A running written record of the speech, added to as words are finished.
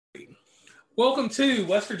Welcome to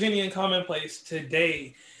West Virginia and Commonplace.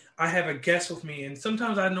 Today, I have a guest with me, and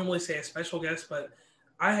sometimes I normally say a special guest, but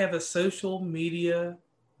I have a social media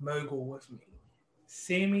mogul with me,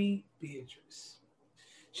 Sammy Beatrice.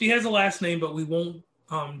 She has a last name, but we won't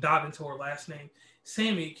dive into her last name.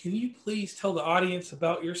 Sammy, can you please tell the audience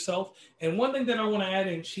about yourself? And one thing that I want to add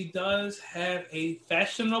in, she does have a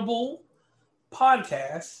fashionable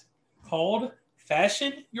podcast called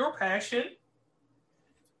Fashion Your Passion.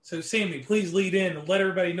 So, Sammy, please lead in and let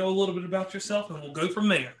everybody know a little bit about yourself, and we'll go from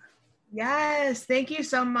there. Yes, thank you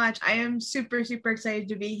so much. I am super excited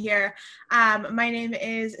to be here. My name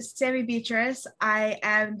is Sammy Beatrice. I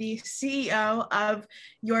am the CEO of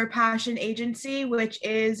Your Passion Agency, which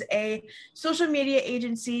is a social media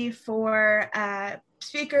agency for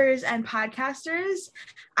speakers and podcasters.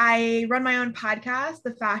 I run my own podcast,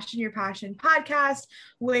 the Fashion Your Passion podcast,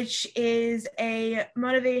 which is a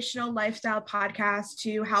motivational lifestyle podcast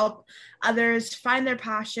to help others find their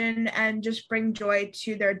passion and just bring joy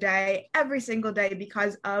to their day every single day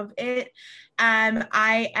because of it.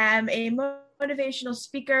 I am a motivational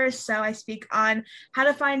speaker, so I speak on how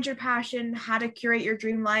to find your passion, how to curate your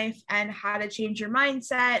dream life, and how to change your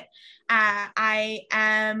mindset. I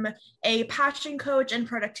am a passion coach and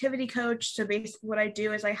productivity coach. So basically what I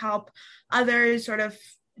do is I help others sort of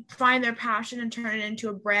find their passion and turn it into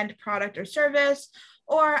a brand, product, or service,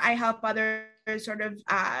 or I help others sort of,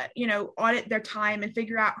 audit their time and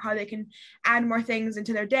figure out how they can add more things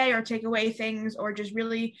into their day or take away things or just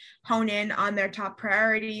really hone in on their top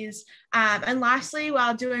priorities. And lastly,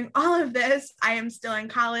 while doing all of this, I am still in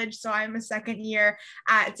college. So I'm a second year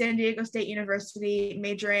at San Diego State University,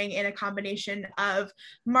 majoring in a combination of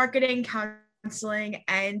marketing, counseling,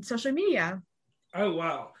 and social media. Oh,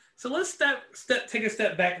 wow. So let's take a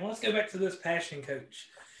step back and let's go back to this passion coach.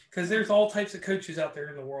 Because there's all types of coaches out there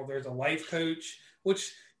in the world. There's a life coach,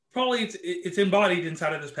 which probably it's embodied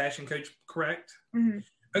inside of this passion coach, correct? Mm-hmm.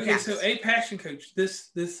 Okay, yes. So a passion coach,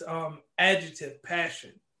 this adjective,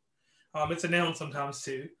 passion, it's a noun sometimes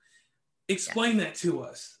too. Explain that to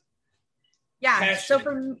us. Yeah. Passion. So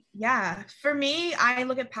for me, I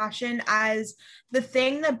look at passion as the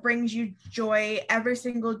thing that brings you joy every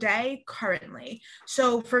single day currently.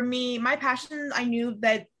 So for me, my passions, I knew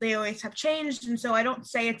that they always have changed. And so I don't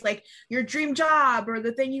say it's like your dream job or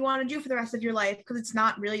the thing you want to do for the rest of your life, because it's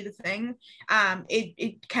not really the thing.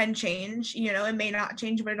 It can change, it may not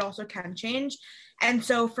change, but it also can change. And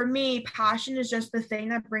so for me, passion is just the thing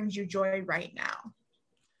that brings you joy right now.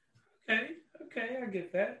 Okay, I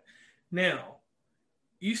get that. Now,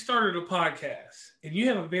 you started a podcast, and you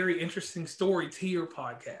have a very interesting story to your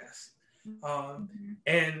podcast.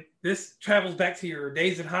 And this travels back to your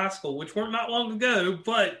days in high school, which weren't not long ago,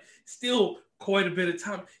 but still quite a bit of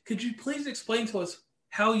time. Could you please explain to us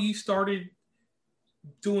how you started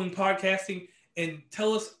doing podcasting and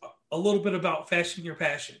tell us a little bit about Fashion Your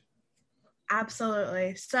Passion?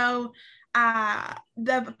 Absolutely. So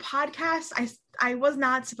the podcast, I was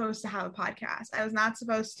not supposed to have a podcast. I was not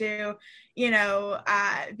supposed to,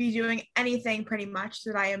 be doing anything pretty much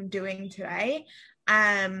that I am doing today.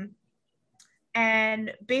 And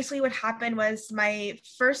basically what happened was my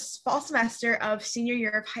first fall semester of senior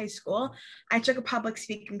year of high school, I took a public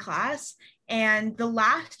speaking class, and the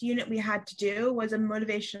last unit we had to do was a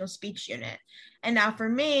motivational speech unit. And now for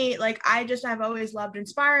me, I've always loved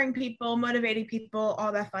inspiring people, motivating people,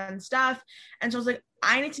 all that fun stuff. And so I was like,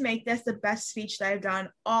 I need to make this the best speech that I've done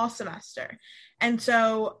all semester. And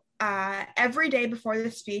so every day before the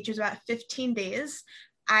speech, it was about 15 days,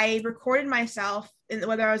 I recorded myself,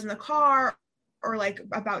 whether I was in the car or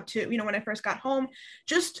about to, when I first got home,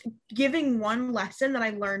 just giving one lesson that I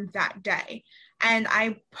learned that day. And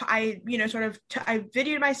I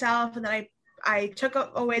videoed myself, and then I took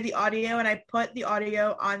away the audio and I put the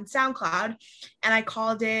audio on SoundCloud, and I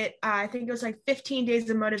called it, I think it was 15 days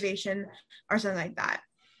of motivation or something like that.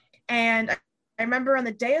 And I remember on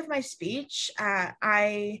the day of my speech,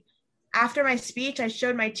 after my speech, I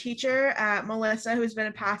showed my teacher, Melissa, who's been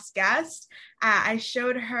a past guest. I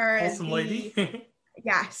showed her. Awesome lady.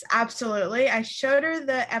 Yes, absolutely. I showed her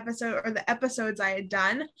the episodes I had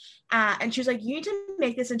done. And she was like, you need to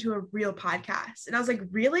make this into a real podcast. And I was like,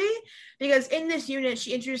 really? Because in this unit,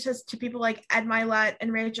 she introduced us to people like Ed Milet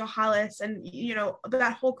and Rachel Hollis and,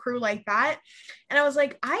 that whole crew like that. And I was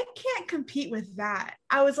like, I can't compete with that.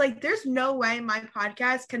 I was like, there's no way my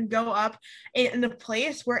podcast can go up in the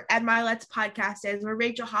place where Ed Milet's podcast is, where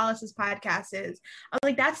Rachel Hollis's podcast is. I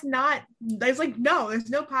was like, no, there's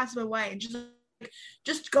no possible way. And just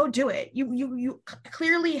just go do it. You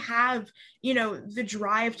clearly have, the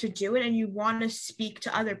drive to do it and you want to speak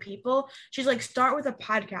to other people. She's like, start with a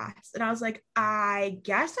podcast. And I was like, I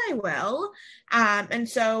guess I will. And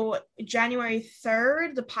so January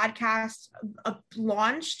 3rd, the podcast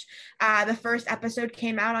launched. The first episode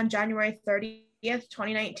came out on January 30th,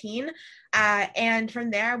 2019. And from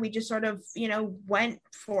there, we just sort of, went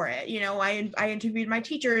for it. I interviewed my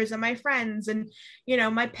teachers and my friends, and,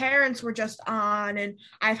 my parents were just on, and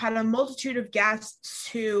I've had a multitude of guests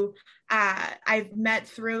who I've met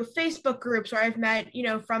through Facebook groups, or I've met,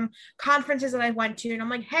 from conferences that I went to, and I'm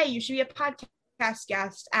like, hey, you should be a podcast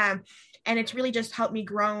guest. And it's really just helped me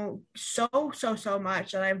grow so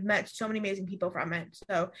much. And I've met so many amazing people from it.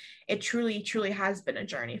 So it truly has been a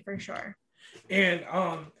journey for sure. And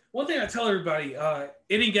one thing I tell everybody,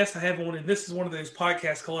 any guest I have on, and this is one of those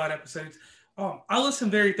podcast collide episodes, I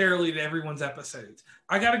listen very thoroughly to everyone's episodes.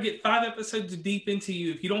 I got to get 5 episodes deep into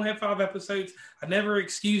you. If you don't have 5 episodes, I never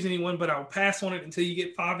excuse anyone, but I'll pass on it until you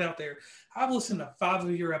get 5 out there. I've listened to 5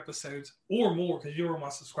 of your episodes or more, because you're on my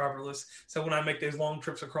subscriber list. So when I make those long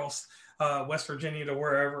trips across West Virginia to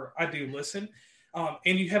wherever, I do listen.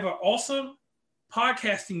 And you have an awesome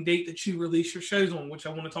podcasting date that you release your shows on, which I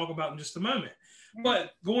want to talk about in just a moment.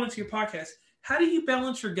 But going into your podcast, how do you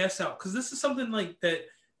balance your guests out? Because this is something like that,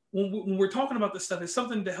 when we're talking about this stuff, it's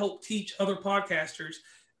something to help teach other podcasters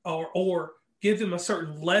or give them a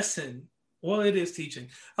certain lesson. Well, it is teaching,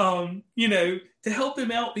 to help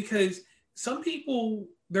them out, because some people,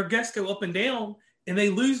 their guests go up and down and they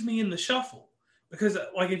lose me in the shuffle. Because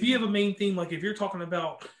like, if you have a main theme, like if you're talking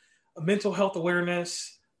about mental health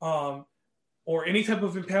awareness, or any type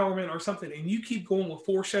of empowerment or something, and you keep going with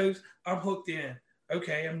 4 shows, I'm hooked in.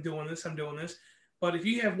 Okay, I'm doing this. But if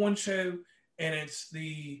you have one show and it's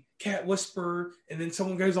the cat whisperer, and then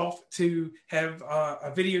someone goes off to have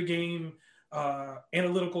a video game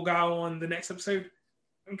analytical guy on the next episode,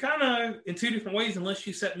 I'm kind of in 2 different ways, unless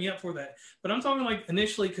you set me up for that. But I'm talking like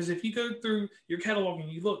initially, because if you go through your catalog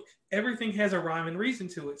and you look, everything has a rhyme and reason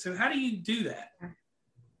to it. So how do you do that?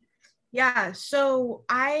 Yeah, so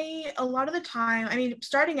a lot of the time,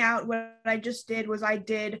 starting out, what I just did was I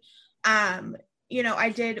did one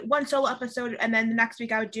solo episode, and then the next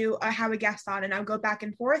week I would have a guest on, and I would go back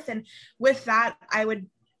and forth. And with that, I would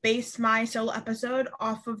base my solo episode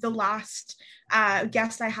off of the last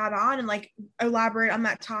guest I had on, and like elaborate on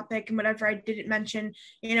that topic and whatever I didn't mention,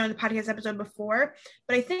 in the podcast episode before.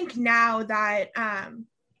 But I think now that, I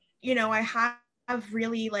have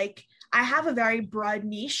really I have a very broad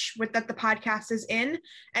niche that the podcast is in.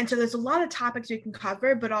 And so there's a lot of topics we can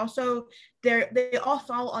cover, but also they all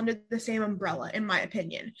fall under the same umbrella, in my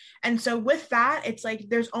opinion. And so with that, it's like,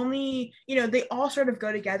 there's only, they all sort of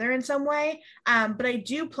go together in some way. But I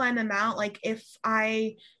do plan them out. Like if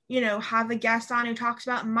I, have a guest on who talks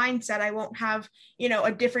about mindset, I won't have,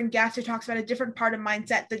 a different guest who talks about a different part of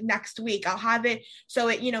mindset the next week. I'll have it so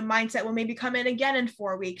it, mindset will maybe come in again in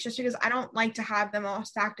 4 weeks, just because I don't like to have them all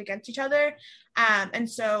stacked against each other. And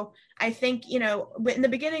so I think, in the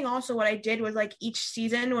beginning, also what I did was like each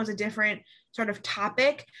season was a different sort of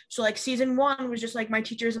topic. So like season 1 was just like my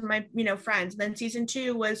teachers and my, friends. And then season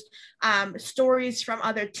 2 was stories from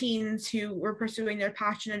other teens who were pursuing their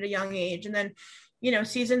passion at a young age. And then,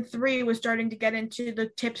 season 3 was starting to get into the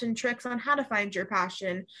tips and tricks on how to find your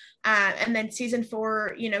passion. And then season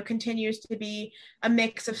 4, continues to be a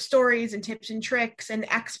mix of stories and tips and tricks and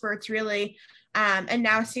experts, really. And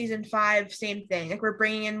now season 5, same thing. Like we're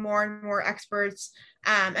bringing in more and more experts,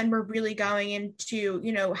 and we're really going into,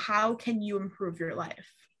 how can you improve your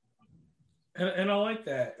life? And I like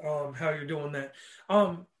that, how you're doing that.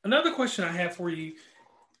 Another question I have for you,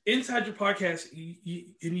 inside your podcast,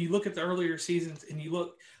 and you look at the earlier seasons, and you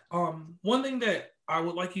look, one thing that I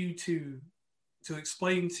would like you to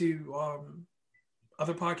explain to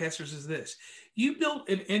other podcasters is this: you built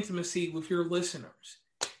an intimacy with your listeners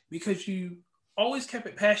because you always kept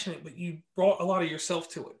it passionate, but you brought a lot of yourself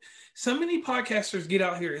to it. So many podcasters get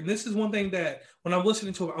out here, and this is one thing that when I'm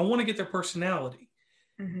listening to them, I want to get their personality.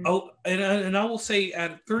 Mm-hmm. And I will say,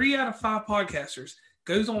 3 out of 5 podcasters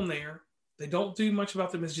goes on there. They don't do much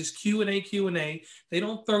about them. It's just Q&A. They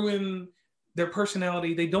don't throw in their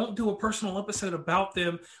personality. They don't do a personal episode about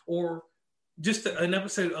them, or just an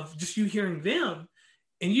episode of just you hearing them.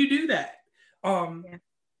 And you do that. Yeah.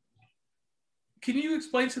 Can you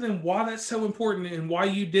explain to them why that's so important and why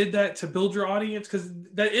you did that to build your audience? Because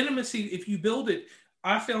that intimacy, if you build it,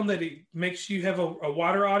 I found that it makes you have a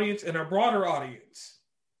wider audience and a broader audience.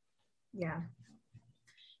 Yeah.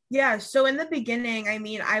 Yeah. So in the beginning,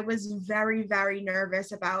 I was very, very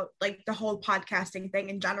nervous about like the whole podcasting thing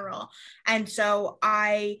in general. And so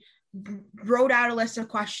I wrote out a list of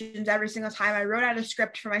questions every single time. I wrote out a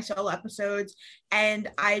script for my solo episodes and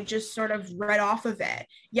I just sort of read off of it.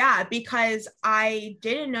 Yeah, because I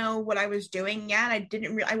didn't know what I was doing yet.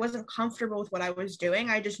 I wasn't comfortable with what I was doing.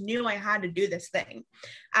 I just knew I had to do this thing.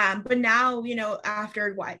 But now,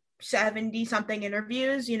 after 70 something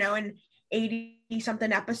interviews, and 80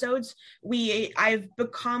 something episodes, I've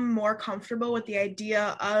become more comfortable with the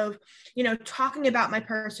idea of, talking about my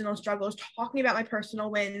personal struggles, talking about my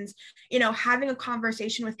personal wins, having a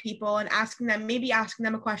conversation with people and asking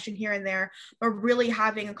them a question here and there, but really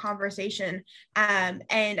having a conversation. And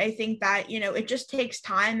I think that, it just takes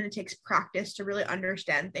time and it takes practice to really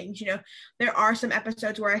understand things. There are some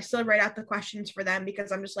episodes where I still write out the questions for them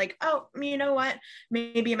because I'm just like, oh, you know what,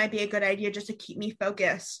 maybe it might be a good idea just to keep me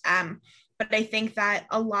focused. But I think that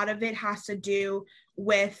a lot of it has to do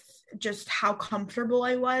with just how comfortable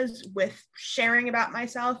I was with sharing about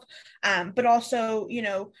myself. But also,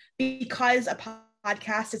 because a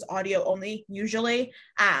podcast is audio only, usually,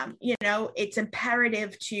 it's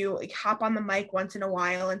imperative to hop on the mic once in a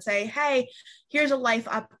while and say, hey, here's a life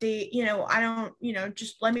update. I don't,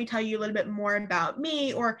 just let me tell you a little bit more about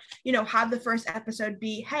me, or, have the first episode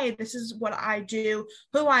be, hey, this is what I do,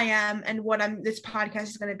 who I am, and what this podcast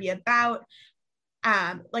is going to be about.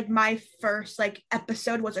 My first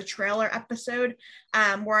episode was a trailer episode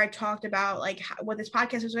where I talked about what this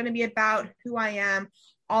podcast was going to be about, who I am,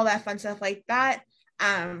 all that fun stuff like that.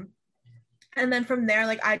 And then from there,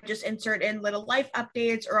 I just insert in little life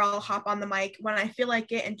updates, or I'll hop on the mic when I feel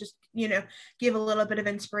like it and just, give a little bit of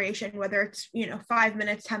inspiration, whether it's, 5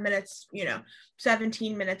 minutes, 10 minutes,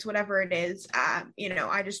 17 minutes, whatever it is.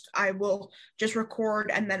 I will just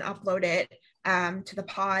record and then upload it to the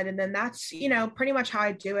pod. And then that's, pretty much how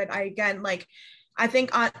I do it. I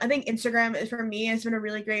think Instagram for me has been a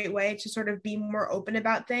really great way to sort of be more open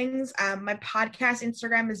about things. My podcast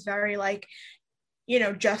Instagram is very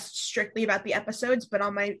just strictly about the episodes, but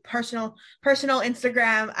on my personal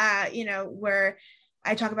Instagram, where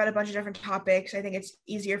I talk about a bunch of different topics, I think it's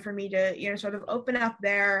easier for me to, sort of open up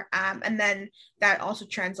there. And then that also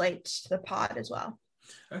translates to the pod as well.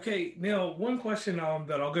 Okay, now one question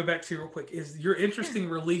that I'll go back to real quick is your interesting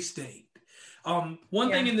release date. One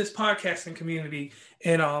thing in this podcasting community,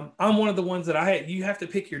 and I'm one of the ones that you have to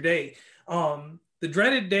pick your day. The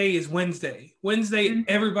dreaded day is Wednesday.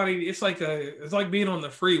 Everybody, it's like being on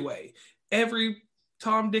the freeway. Every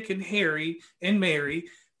Tom, Dick, and Harry and Mary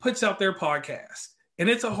puts out their podcast, and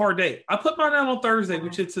it's a hard day. I put mine out on Thursday,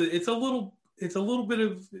 which it's a little bit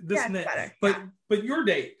of this and that. But your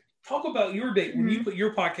date. Talk about your date when you put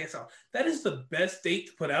your podcast out. That is the best date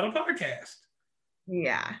to put out a podcast.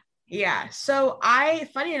 Yeah. So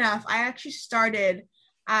funny enough, I actually started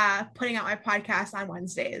putting out my podcast on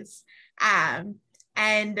Wednesdays.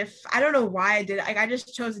 And I don't know why I did it. I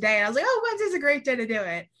just chose a day and I was like, oh, Wednesday's a great day to do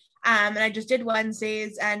it. And I just did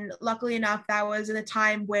Wednesdays. And luckily enough, that was in a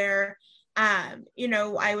time where,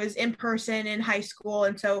 I was in person in high school.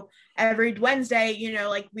 And so every Wednesday,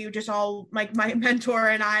 we would just all, my mentor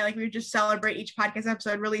and I, we would just celebrate each podcast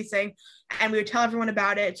episode releasing, and we would tell everyone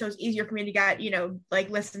about it. So it's easier for me to get,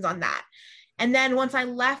 listens on that. And then once I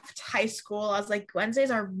left high school, I was like,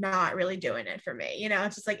 Wednesdays are not really doing it for me.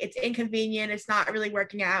 It's just it's inconvenient. It's not really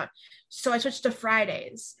working out. So I switched to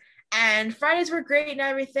Fridays. And Fridays were great and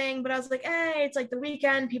everything, but I was like, hey, it's the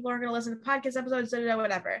weekend. People aren't going to listen to podcast episodes,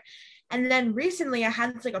 whatever. And then recently I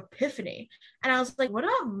had this epiphany, and I was like, what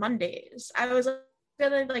about Mondays? I was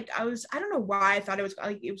feeling I don't know why I thought it was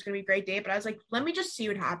going to be a great day, but I was like, let me just see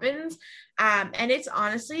what happens. And it's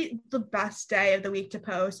honestly the best day of the week to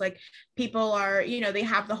post. People are, they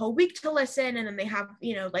have the whole week to listen, and then they have,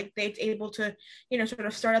 they're able to, sort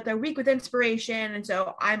of start out their week with inspiration. And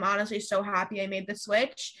so I'm honestly so happy I made the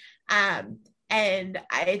switch. And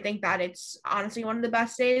I think that it's honestly one of the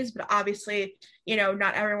best days, but obviously,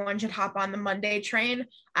 not everyone should hop on the Monday train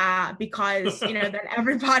because, then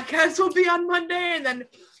every podcast will be on Monday, and then,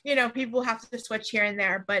 people have to switch here and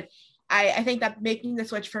there. But I think that making the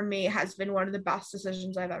switch for me has been one of the best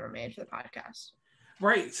decisions I've ever made for the podcast.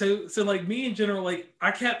 Right. So me in general,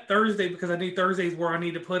 I kept Thursday because I knew Thursday's where I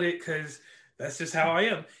need to put it, because that's just how I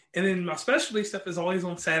am. And then my specialty stuff is always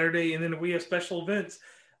on Saturday. And then if we have special events,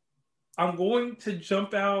 I'm going to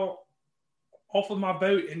jump out off of my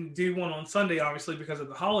boat and do one on Sunday, obviously, because of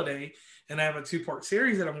the holiday. And I have a 2-part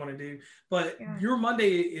series that I'm going to do. But your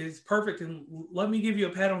Monday is perfect. And let me give you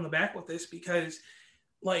a pat on the back with this, because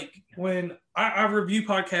when I review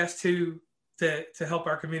podcasts to help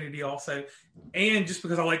our community also, and just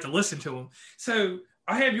because I like to listen to them. So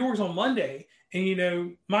I have yours on Monday,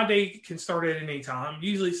 and my day can start at any time.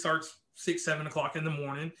 Usually starts 6, 7 o'clock in the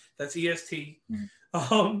morning. That's EST.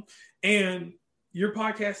 Mm-hmm. And your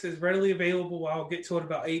podcast is readily available. I'll get to it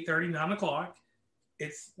about 8:30, 9 o'clock.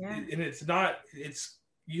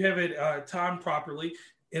 You have it timed properly.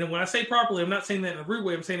 And when I say properly, I'm not saying that in a rude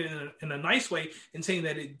way. I'm saying it in a nice way, and saying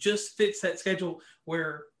that it just fits that schedule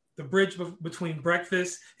where the bridge between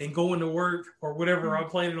breakfast and going to work or whatever I'm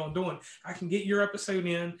planning on doing, I can get your episode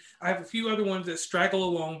in. I have a few other ones that straggle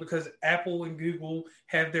along because Apple and Google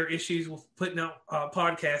have their issues with putting out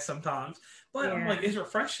podcasts sometimes. But I'm like, it's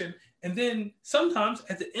refreshing. And then sometimes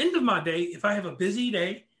at the end of my day, if I have a busy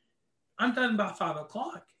day, I'm done by 5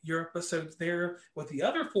 o'clock. Your episode's there with the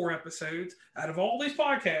other 4 episodes out of all these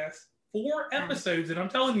podcasts. 4 episodes, and I'm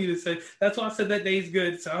telling you to say that's why I said that day's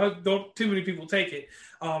good. So I hope don't too many people take it.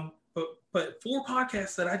 But 4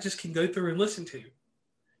 podcasts that I just can go through and listen to.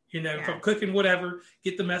 If I'm cooking, whatever,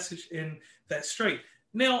 get the message and that's straight.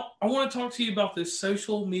 Now I want to talk to you about this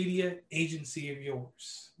social media agency of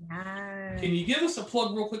yours. Nice. Can you give us a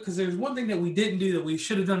plug real quick? Because there's one thing that we didn't do that we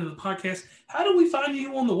should have done in the podcast. How do we find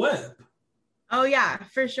you on the web? Oh, yeah,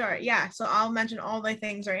 for sure. Yeah. So I'll mention all the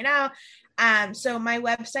things right now. So my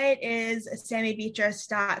website is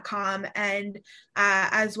sammybeatrice.com and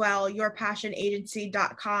as well,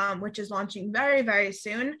 yourpassionagency.com, which is launching very, very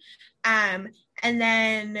soon. And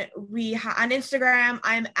then on Instagram,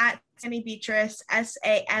 I'm at Sammy Beatrice,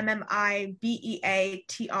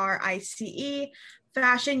 SAMMIBEATRICE.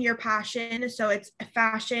 Fashion Your Passion. So it's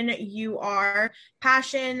fashion, your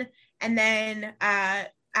passion, and then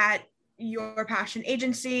at Your Passion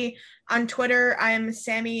Agency. On Twitter, I'm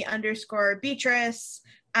Sammy_Beatrice.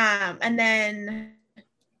 And then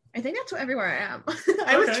I think that's everywhere I am.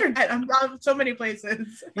 I always forget. I'm on so many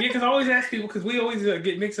places. Yeah, because I always ask people, because we always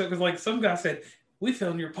get mixed up, because like some guy said, we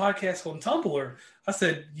found your podcast on Tumblr. I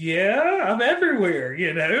said, yeah, I'm everywhere.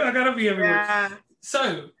 I got to be everywhere. Yeah.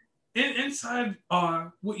 So inside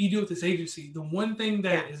what you do with this agency, the one thing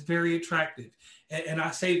that is very attractive, and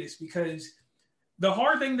I say this because the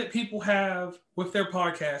hard thing that people have with their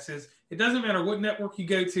podcast is it doesn't matter what network you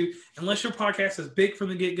go to, unless your podcast is big from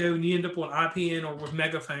the get-go and you end up on IPN or with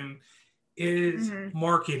Megaphone, is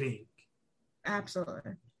marketing.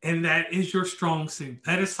 Absolutely. And that is your strong suit.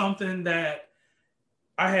 That is something that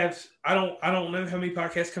I don't know how many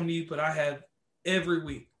podcasts come to you, but I have every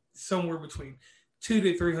week somewhere between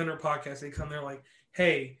 200 to 300 podcasts. They come there like,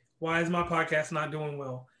 hey, why is my podcast not doing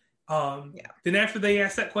well? Then after they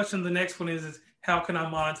ask that question, the next one is how can I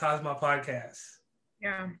monetize my podcast?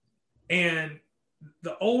 Yeah. And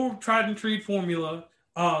the old tried and true formula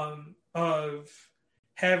of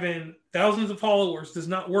having thousands of followers does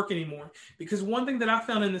not work anymore. Because one thing that I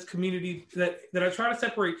found in this community that I try to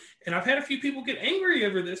separate, and I've had a few people get angry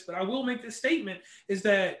over this, but I will make this statement, is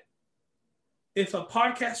that if a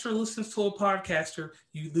podcaster listens to a podcaster,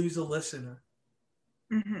 you lose a listener.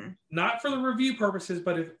 Mm-hmm. Not for the review purposes,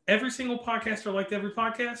 but if every single podcaster liked every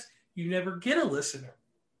podcast, you never get a listener.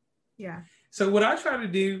 Yeah. So what I try to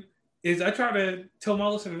do is I try to tell my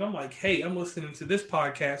listeners, I'm like, hey, I'm listening to this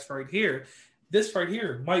podcast right here. This right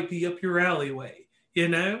here might be up your alleyway,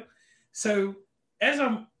 So as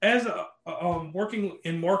I'm working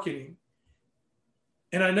in marketing,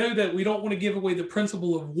 and I know that we don't want to give away the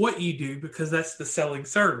principle of what you do because that's the selling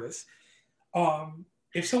service.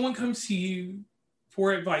 If someone comes to you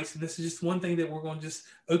for advice, and this is just one thing that we're going to just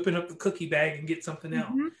open up the cookie bag and get something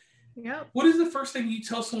out. Yep. What is the first thing you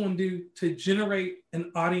tell someone to do to generate an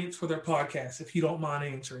audience for their podcast, if you don't mind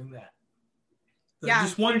answering that?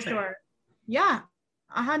 Just one thing. Sure. Yeah,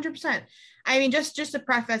 100%. I mean, just to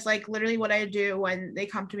preface, like literally what I do when they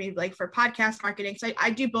come to me, like for podcast marketing. So I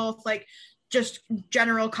do both, like just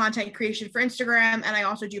general content creation for Instagram, and I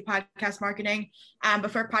also do podcast marketing.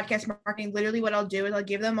 But for podcast marketing, literally what I'll do is I'll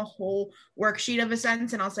give them a whole worksheet of a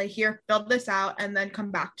sentence, and I'll say, here, fill this out, and then come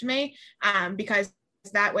back to me, because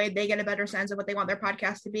that way they get a better sense of what they want their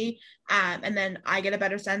podcast to be. And then I get a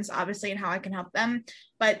better sense, obviously, in how I can help them.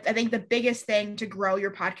 But I think the biggest thing to grow your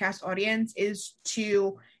podcast audience is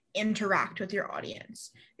to interact with your audience,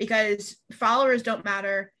 because followers don't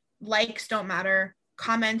matter, likes don't matter,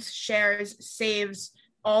 comments, shares, saves,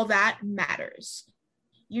 all that matters.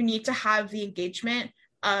 You need to have the engagement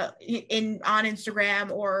on Instagram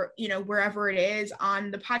or, wherever it is, on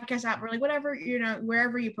the podcast app, or like whatever,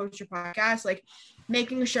 wherever you post your podcast, like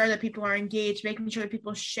making sure that people are engaged, making sure that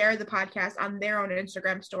people share the podcast on their own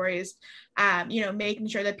Instagram stories, making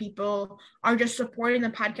sure that people are just supporting the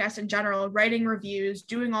podcast in general, writing reviews,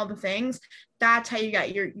 doing all the things. That's how you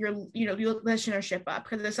get your listenership up.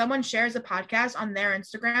 Because if someone shares a podcast on their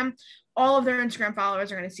Instagram all of their Instagram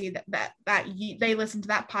followers are going to see they listen to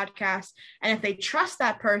that podcast. And if they trust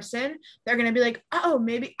that person, they're going to be like, oh,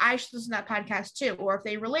 maybe I should listen to that podcast too. Or if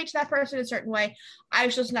they relate to that person in a certain way, I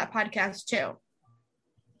should listen to that podcast too.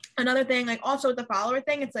 Another thing, like also with the follower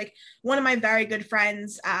thing, it's like one of my very good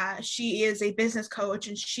friends, she is a business coach,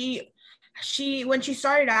 and she when she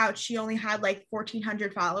started out, she only had like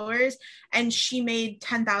 1,400 followers, and she made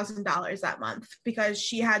 $10,000 that month because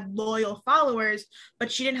she had loyal followers,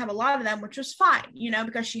 but she didn't have a lot of them, which was fine,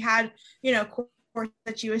 because she had, course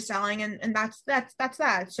that she was selling, and that's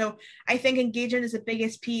that. So I think engagement is the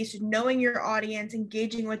biggest piece, knowing your audience,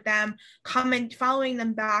 engaging with them, following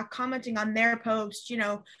them back, commenting on their posts,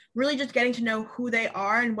 really just getting to know who they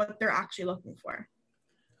are and what they're actually looking for.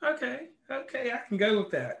 Okay, I can go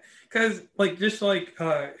with that, because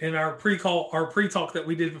in our pre-talk that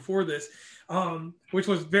we did before this, which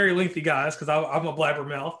was very lengthy, guys, because I'm a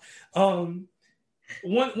blabbermouth.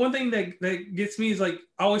 One thing that gets me is, like,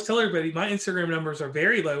 I always tell everybody my Instagram numbers are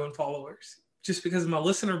very low in followers, just because of my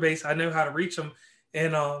listener base. I know how to reach them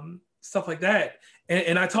and stuff like that.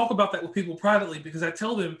 And I talk about that with people privately, because I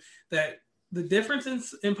tell them that the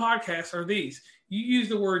differences in podcasts are these. You use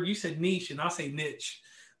the word, you said niche, and I say niche.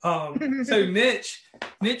 So niche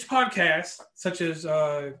podcasts, such as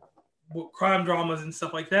crime dramas and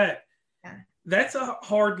stuff like that, that's a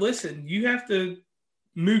hard listen. You have to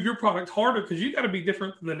move your product harder, because you got to be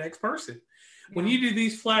different from the next person. When you do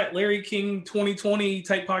these flat Larry King 2020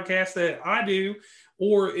 type podcasts that I do,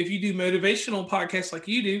 or if you do motivational podcasts like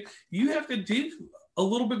you do, you have to do a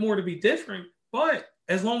little bit more to be different. But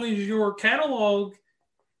as long as your catalog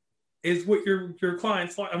is what your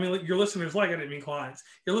clients like, your listeners like, I didn't mean clients,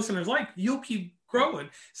 your listeners like, you'll keep growing.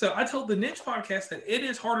 So I told the niche podcast that it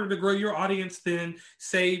is harder to grow your audience than,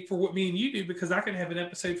 say, for what me and you do, because I can have an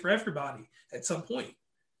episode for everybody at some point.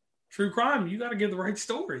 True crime, you got to give the right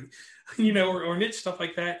story, or niche stuff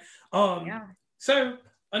like that. So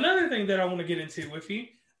another thing that I want to get into with you,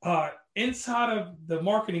 inside of the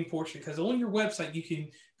marketing portion, because on your website, you can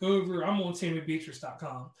go over, I'm on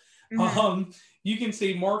SammyBeatrice.com. Mm-hmm. You can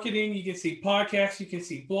see marketing, you can see podcasts, you can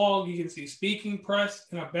see blog, you can see speaking, press,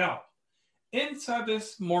 and about. Inside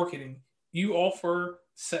this marketing, you offer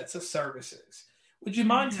sets of services. Would you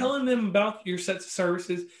mind telling them about your sets of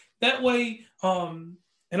services? That way,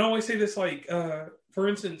 and I always say this, like, for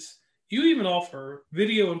instance, you even offer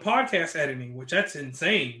video and podcast editing, which that's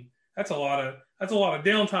insane. That's a lot of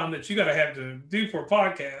downtime that you got to have to do for a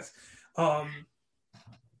podcast.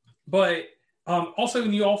 But also,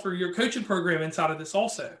 when you offer your coaching program inside of this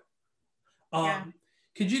also.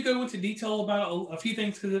 Could you go into detail about a few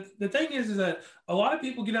things? Because the thing is that a lot of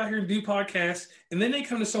people get out here and do podcasts, and then they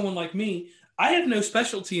come to someone like me. I have no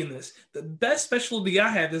specialty in this. The best specialty I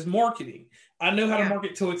have is marketing. I know how to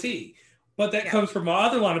market to a T, but that comes from my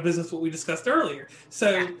other line of business, what we discussed earlier.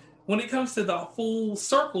 So when it comes to the full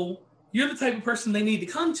circle, you're the type of person they need to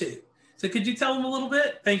come to. So could you tell them a little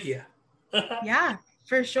bit? Thank you. Yeah,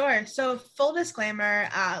 for sure. So full disclaimer,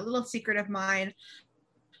 a little secret of mine.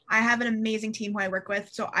 I have an amazing team who I work with,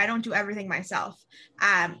 so I don't do everything myself.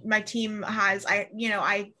 My team has,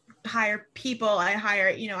 I hire people. I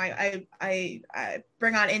hire, I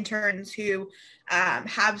bring on interns who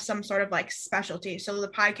have some sort of like specialty. So the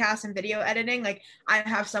podcast and video editing, like I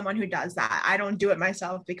have someone who does that. I don't do it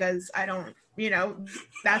myself because I don't,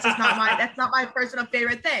 that's just that's not my personal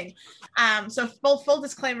favorite thing. So full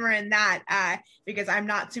disclaimer in that, because I'm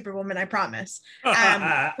not Superwoman, I promise.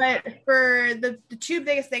 But for the two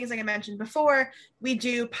biggest things, like I mentioned before, we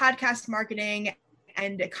do podcast marketing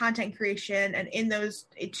and content creation. And in those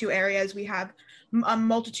two areas, we have a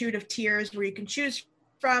multitude of tiers where you can choose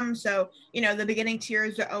from. So, the beginning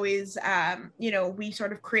tiers are always, we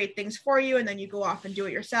sort of create things for you, and then you go off and do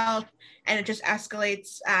it yourself. And it just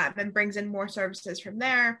escalates and brings in more services from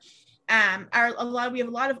there. We have a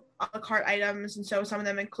lot of a la carte items. And so some of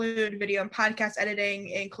them include video and podcast editing.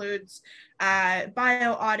 It includes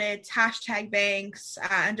bio audits, hashtag banks,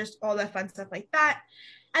 and just all that fun stuff like that.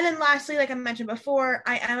 And then lastly, like I mentioned before,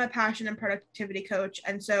 I am a passion and productivity coach.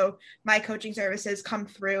 And so my coaching services come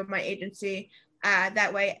through my agency.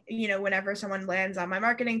 That way, whenever someone lands on my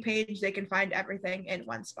marketing page, they can find everything in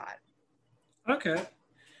one spot. Okay.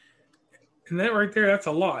 And that right there, that's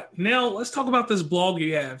a lot. Now let's talk about this blog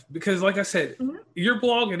you have, because like I said, your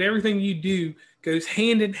blog and everything you do goes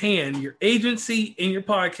hand in hand, your agency and your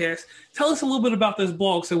podcast. Tell us a little bit about this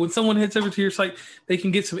blog, so when someone heads over to your site, they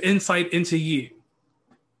can get some insight into you.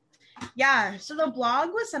 Yeah, so the blog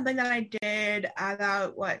was something that I did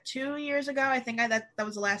about 2 years ago. I think that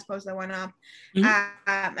was the last post that went up,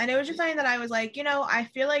 and it was just something that I was like, I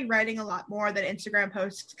feel like writing a lot more than Instagram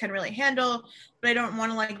posts can really handle, but I don't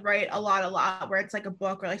want to like write a lot where it's like a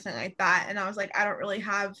book or like something like that. And I was like, I don't really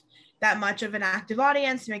have that much of an active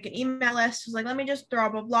audience to make an email list. I was like, let me just throw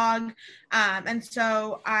up a blog, and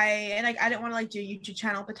so I didn't want to like do a YouTube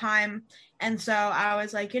channel at the time. And so I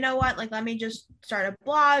was like, you know what, like, let me just start a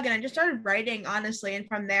blog. And I just started writing, honestly. And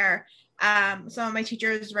from there, some of my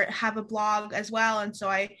teachers have a blog as well. And so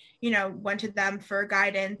I, went to them for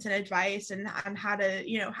guidance and advice and on how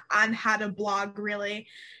to blog really.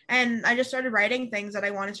 And I just started writing things that I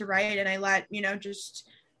wanted to write. And I let, just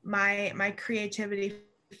my creativity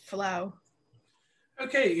flow.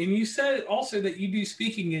 Okay. And you said also that you do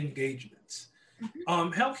speaking engagements.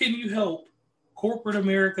 How can you help corporate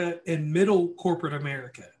America and middle corporate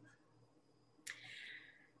America?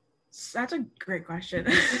 That's a great question.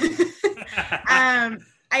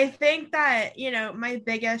 I think that, my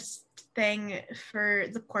biggest thing for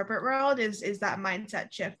the corporate world is that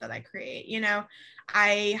mindset shift that I create.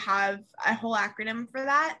 I have a whole acronym for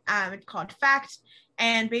that. It's called FACT.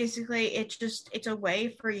 And basically it's a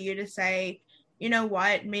way for you to say, you know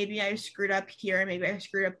what, maybe I screwed up here, maybe I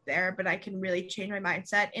screwed up there, but I can really change my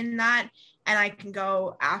mindset in that. And I can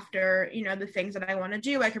go after, the things that I want to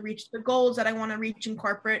do. I can reach the goals that I want to reach in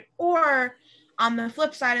corporate. Or on the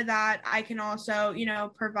flip side of that, I can also,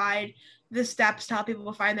 provide the steps to help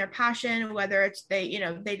people find their passion, whether it's they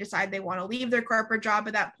decide they want to leave their corporate job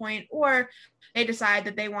at that point, or they decide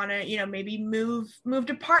that they want to, maybe move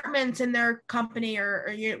departments in their company,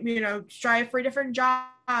 or strive for a different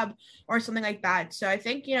job or something like that. So I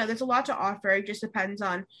think, there's a lot to offer. It just depends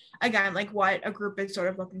on, again, like what a group is sort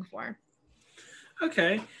of looking for.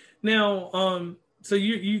 Okay. Now, so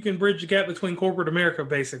you can bridge the gap between corporate America,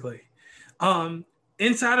 basically.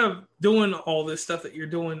 Inside of doing all this stuff that you're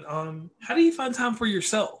doing, how do you find time for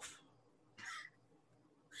yourself?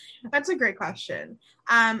 That's a great question.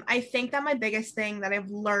 I think that my biggest thing that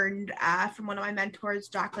I've learned from one of my mentors,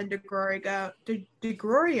 Jacqueline DeGrorio,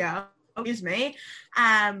 excuse me,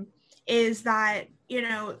 is that,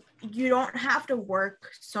 you don't have to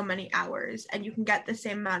work so many hours and you can get the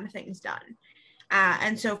same amount of things done.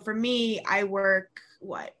 And so for me, I work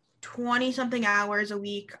 20 something hours a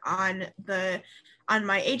week on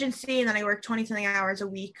my agency, and then I work 20 something hours a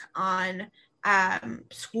week on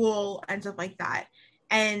school and stuff like that.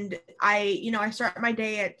 And I start my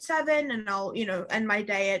day at 7 and I'll, end my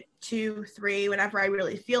day at 2, 3, whenever I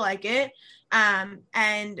really feel like it.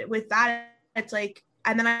 And with that, it's like,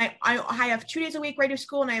 and then I have 2 days a week where I do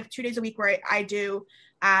school, and I have 2 days a week where I do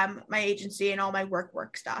my agency and all my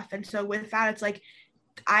work stuff. And so with that, it's like,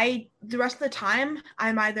 the rest of the time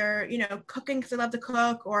I'm either, cooking because I love to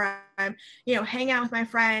cook, or I'm, hanging out with my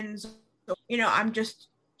friends, or, I'm just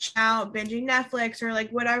out binging Netflix, or like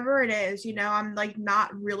whatever it is, I'm like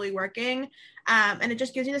not really working. And it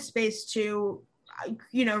just gives me the space to,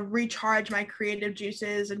 recharge my creative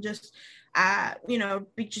juices and just,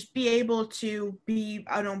 be able to be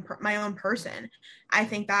my own person. I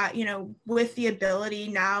think that, with the ability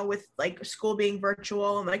now, with like school being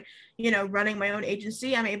virtual and like, running my own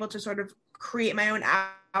agency, I'm able to sort of create my own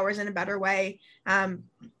hours in a better way.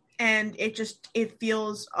 And it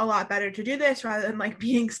feels a lot better to do this rather than like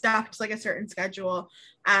being stuck to like a certain schedule.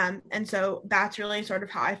 And so that's really sort of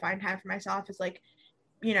how I find time for myself, is like,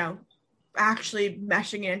 actually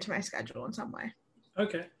meshing it into my schedule in some way.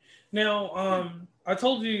 Okay. Now, I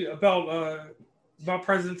told you about my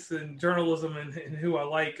presence in journalism and who I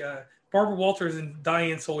like. Barbara Walters and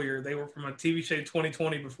Diane Sawyer, they were from a TV show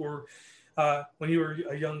 2020 before, when you were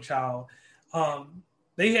a young child.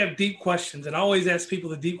 They have deep questions, and I always ask people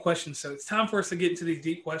the deep questions. So it's time for us to get into these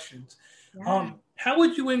deep questions. Yeah. How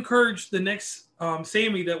would you encourage the next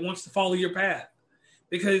Sammy that wants to follow your path?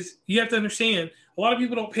 Because you have to understand, a lot of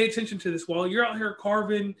people don't pay attention to this. While you're out here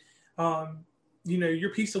carving, your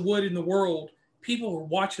piece of wood in the world, people are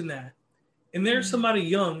watching that. And there's somebody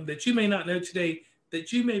young that you may not know today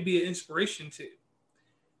that you may be an inspiration to.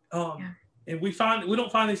 And we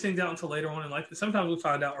don't find these things out until later on in life. And sometimes we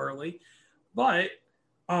find out early. But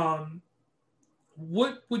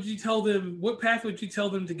what would you tell them? What path would you tell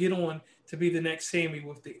them to get on to be the next Sammy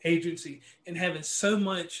with the agency and having so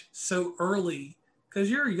much so early? Because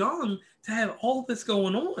you're young to have all this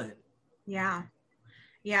going on. Yeah.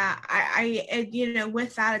 Yeah. I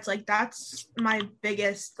with that, it's like, that's my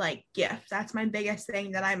biggest like gift. That's my biggest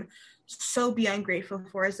thing that I'm so beyond grateful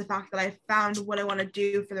for, is the fact that I found what I want to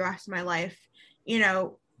do for the rest of my life.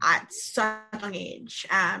 at such a young age.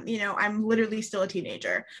 You know, I'm literally still a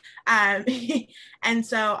teenager. Um, and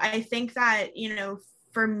so I think that, you know,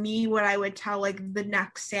 for me, what I would tell like the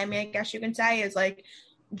next Sammy, I guess you can say, is like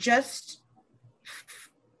just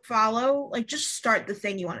follow, like just start the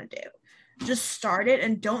thing you want to do. Just start it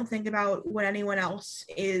and don't think about what anyone else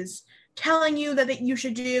is telling you that you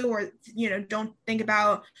should do, or you know, don't think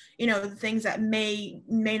about, you know, the things that may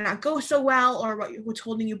not go so well, or what's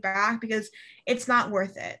holding you back, because it's not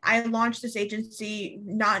worth it. I launched this agency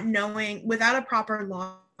not knowing, without a proper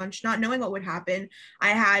launch, not knowing what would happen. I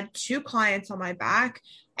had 2 clients on my back,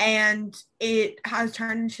 and it has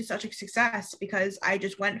turned into such a success because I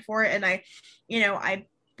just went for it, and I, you know, I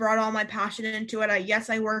brought all my passion into it. Yes,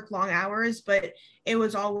 I work long hours, but it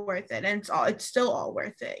was all worth it, and it's still all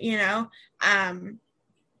worth it, you know. And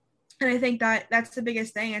I think that that's the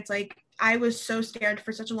biggest thing. It's like I was so scared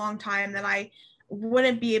for such a long time that I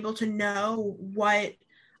wouldn't be able to know what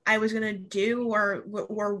I was going to do,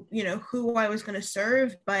 or you know, who I was going to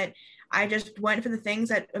serve, but I just went for the things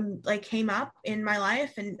that like came up in my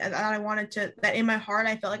life, and that I wanted to, that in my heart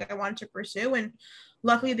I felt like I wanted to pursue, and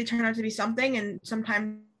luckily they turn out to be something, and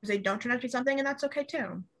sometimes they don't turn out to be something, and that's okay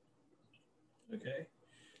too. Okay.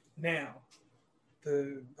 Now,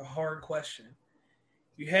 the hard question.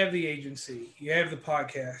 You have the agency, you have the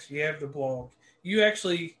podcast, you have the blog. You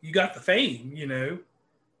got the fame, you know.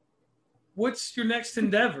 What's your next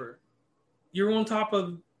endeavor? You're on top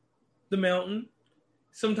of the mountain.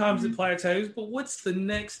 Sometimes it plateaus, but what's the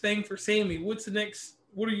next thing for Sammy? What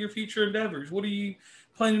are your future endeavors? What are you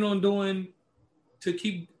planning on doing to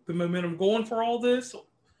keep the momentum going for all this,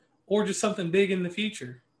 or just something big in the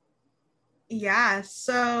future? Yeah,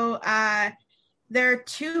 so there are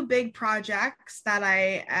 2 big projects that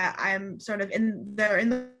I'm sort of they're in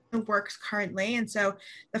the works currently. And so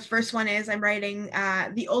the first one is I'm writing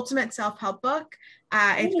the ultimate self-help book.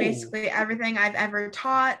 It's basically everything I've ever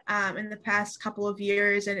taught in the past couple of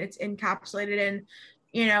years, and it's encapsulated in,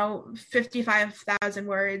 you know, 55,000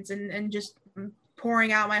 words, and just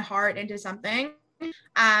pouring out my heart into something.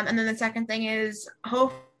 And then the second thing is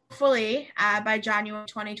hopefully by January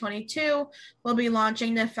 2022, we'll be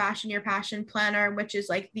launching the Fashion Your Passion Planner, which is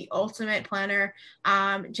like the ultimate planner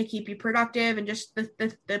to keep you productive, and just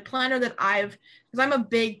the planner that because I'm a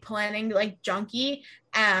big planning like junkie.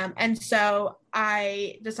 And so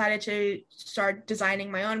I decided to start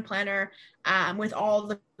designing my own planner with all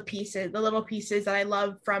the pieces, the little pieces that I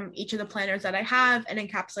love from each of the planners that I have, and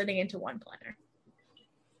encapsulating into one planner.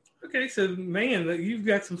 Okay, so man, you've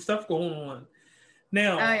got some stuff going on.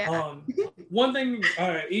 Now, one thing,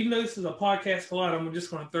 even though this is a podcast collide, I'm just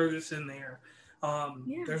going to throw this in there.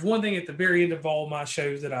 There's one thing at the very end of all my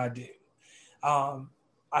shows that I do.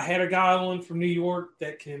 I had a guy on from New York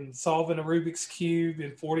that can solve a Rubik's Cube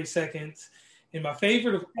in 40 seconds. And my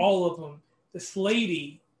favorite of all of them, this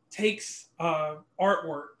lady takes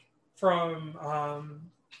artwork from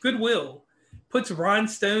Goodwill, puts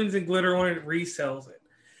rhinestones and glitter on it, and resells it.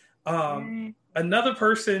 Another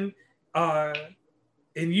person,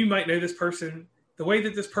 and you might know this person, the way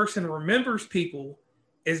that this person remembers people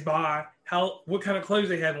is by what kind of clothes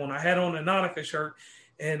they had on. I had on a Nautica shirt,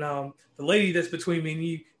 and the lady that's between me and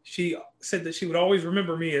you, she said that she would always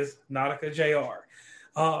remember me as Nautica JR.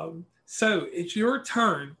 So it's your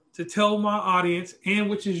turn to tell my audience, and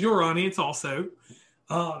which is your audience also,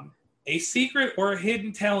 a secret or a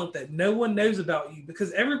hidden talent that no one knows about you,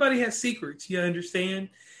 because everybody has secrets, you understand?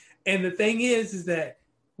 And the thing is that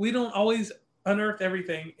we don't always unearth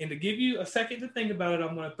everything. And to give you a second to think about it,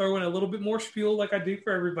 I'm going to throw in a little bit more spiel like I do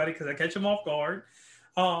for everybody, because I catch them off guard.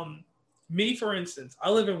 Me, for instance, I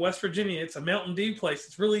live in West Virginia. It's a Mountain Dew place.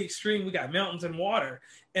 It's really extreme. We got mountains and water.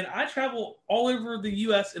 And I travel all over the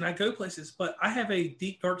U.S. and I go places, but I have a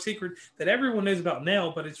deep, dark secret that everyone knows about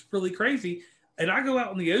now, but it's really crazy. And I go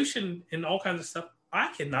out in the ocean and all kinds of stuff.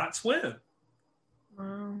 I cannot swim.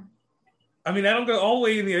 Wow. I mean, I don't go all the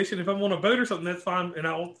way in the ocean. If I'm on a boat or something, that's fine. And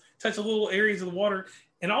I'll touch the little areas of the water,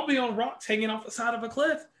 and I'll be on rocks hanging off the side of a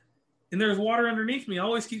cliff, and there's water underneath me. I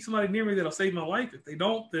always keep somebody near me that'll save my life. If they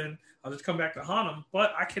don't, then I'll just come back to haunt them.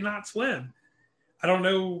 But I cannot swim. I don't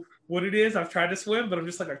know what it is. I've tried to swim, but I'm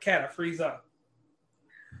just like a cat. I freeze up.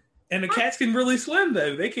 And the cats can really swim,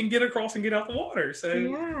 though. They can get across and get out the water. So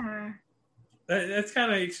yeah, that's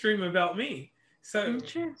kind of extreme about me. So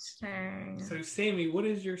interesting. So Sammy, what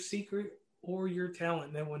is your secret or your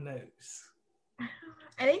talent no one knows?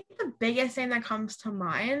 I think the biggest thing that comes to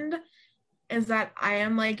mind is that I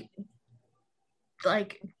am like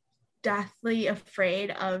deathly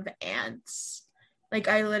afraid of ants. Like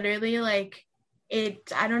I literally like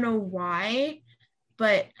it. I don't know why,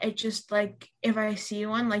 but it just like if I see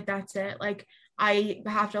one, like that's it. Like I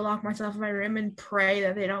have to lock myself in my room and pray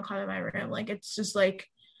that they don't come in my room. Like, it's just like,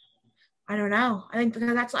 I don't know. I think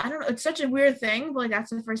because I don't know. It's such a weird thing, but like that's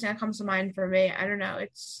the first thing that comes to mind for me. I don't know.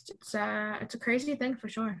 It's a crazy thing for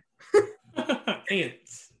sure.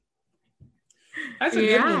 Ants. That's a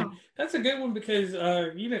good one. That's a good one because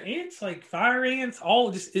ants like fire ants,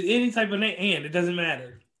 all just any type of ant. It doesn't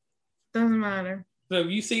matter. Doesn't matter. So if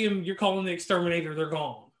you see them, you're calling the exterminator. They're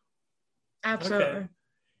gone. Absolutely. Okay.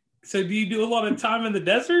 So do you do a lot of time in the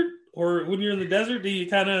desert, or when you're in the desert, do you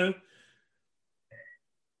kind of?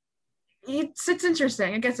 It's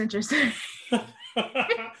interesting. It gets interesting.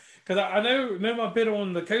 Because I know my bit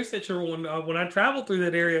on the coast that you're on. When I travel through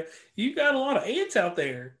that area, you got a lot of ants out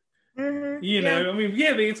there. Mm-hmm. You know, I mean, we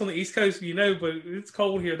have ants on the East Coast, but it's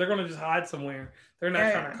cold here. They're going to just hide somewhere. They're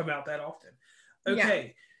not trying to come out that often.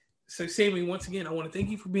 Okay. So, Sammy, once again, I want to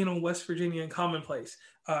thank you for being on West Virginia and Commonplace.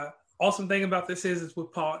 Awesome thing about this is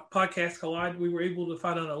with Podcast Collide, we were able to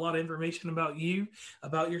find out a lot of information about you,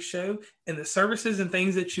 about your show, and the services and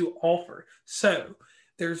things that you offer. So,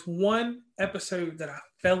 there's one episode that I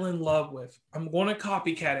fell in love with. I'm going to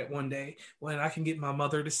copycat it one day when I can get my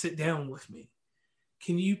mother to sit down with me.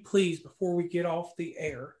 Can you please, before we get off the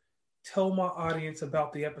air, tell my audience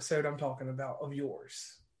about the episode I'm talking about of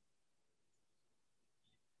yours?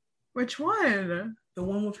 Which one? The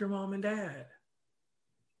one with your mom and dad.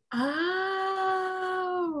 Oh,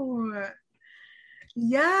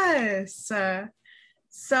 yes.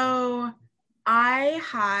 So I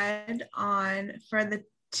had on for the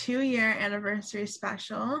 2-year anniversary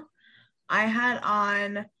special, I had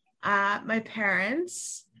on my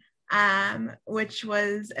parents, which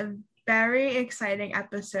was a very exciting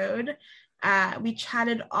episode. We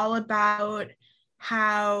chatted all about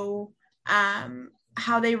how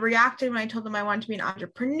they reacted when I told them I wanted to be an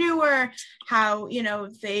entrepreneur, how,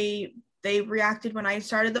 they reacted when I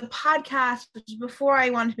started the podcast, which is before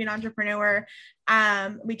I wanted to be an entrepreneur.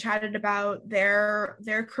 We chatted about their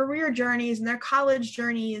career journeys and their college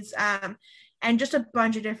journeys, and just a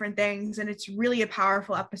bunch of different things. And it's really a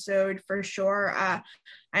powerful episode for sure. I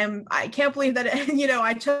can't believe that,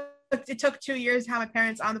 it took 2 years to have my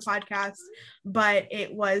parents on the podcast, but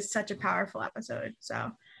it was such a powerful episode.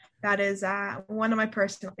 So that is one of my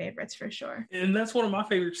personal favorites for sure. And that's one of my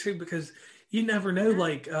favorites too, because you never know,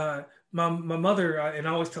 like my mother, and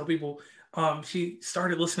I always tell people, she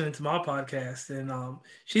started listening to my podcast, and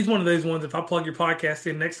she's one of those ones, if I plug your podcast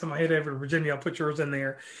in, next time I head over to Virginia, I'll put yours in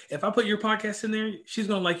there. If I put your podcast in there, she's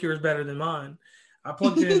going to like yours better than mine. I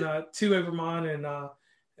plugged in 2 over mine, and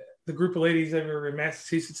the group of ladies over in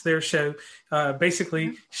Massachusetts, their show,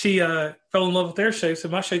 basically she fell in love with their show, so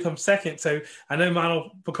my show comes second, so I know mine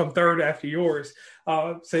will become third after yours.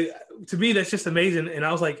 So to me, that's just amazing, and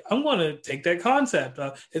I was like, I'm going to take that concept.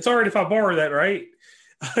 It's all right if I borrow that, right?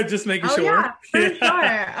 Just making sure. Yeah, for sure.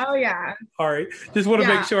 Oh yeah. All right, just want to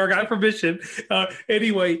make sure I got permission.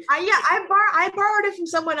 Anyway. I borrowed it from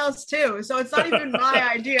someone else too, so it's not even my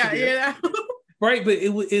idea, Right, but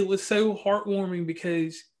it was so heartwarming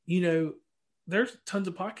because there's tons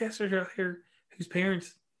of podcasters out here whose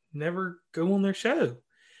parents never go on their show.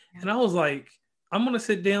 Yeah. And I was like, I'm going to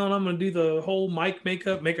sit down. I'm going to do the whole mic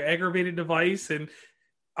makeup, make an aggravated device, and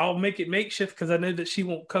I'll make it makeshift because I know that she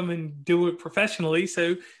won't come and do it professionally.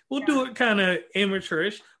 So we'll do it kind of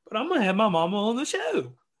amateurish, but I'm going to have my mama on the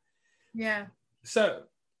show. Yeah. So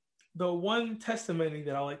the one testimony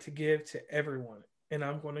that I like to give to everyone, and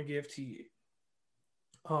I'm going to give to you,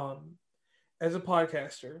 as a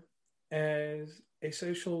podcaster, as a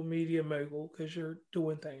social media mogul, because you're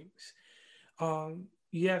doing things,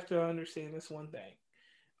 you have to understand this one thing.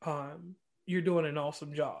 You're doing an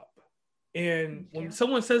awesome job. And when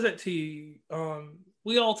someone says that to you,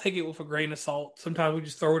 we all take it with a grain of salt. Sometimes we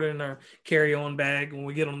just throw it in our carry-on bag when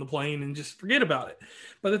we get on the plane and just forget about it.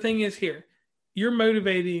 But the thing is here, you're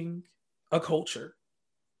motivating a culture.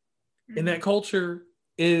 Mm-hmm. And that culture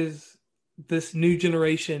is this new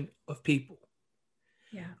generation of people.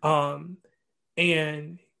 Yeah.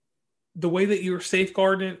 And the way that you're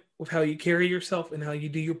safeguarding with how you carry yourself and how you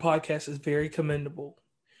do your podcast is very commendable.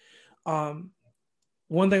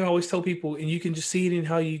 One thing I always tell people, and you can just see it in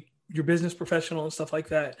how your business professional and stuff like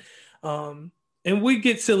that. And we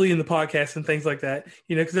get silly in the podcast and things like that,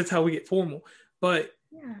 because that's how we get formal. But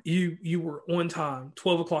you were on time,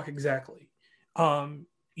 12 o'clock exactly.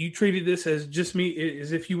 You treated this as just me,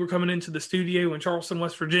 as if you were coming into the studio in Charleston,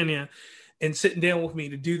 West Virginia, and sitting down with me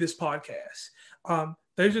to do this podcast.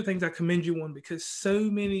 Those are things I commend you on, because so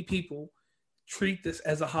many people treat this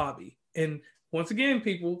as a hobby. And once again,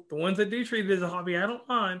 people, the ones that do treat it as a hobby, I don't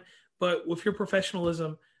mind. But with your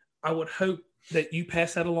professionalism, I would hope that you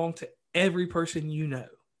pass that along to every person you know.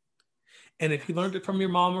 And if you learned it from your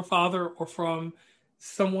mom or father or from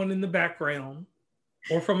someone in the background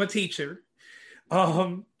or from a teacher,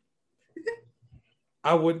 I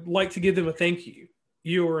would like to give them a thank you.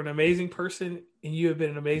 You are an amazing person and you have been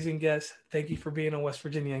an amazing guest. Thank you for being on West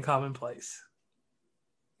Virginia in Commonplace.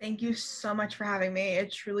 Thank you so much for having me.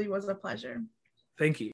 It truly was a pleasure. Thank you.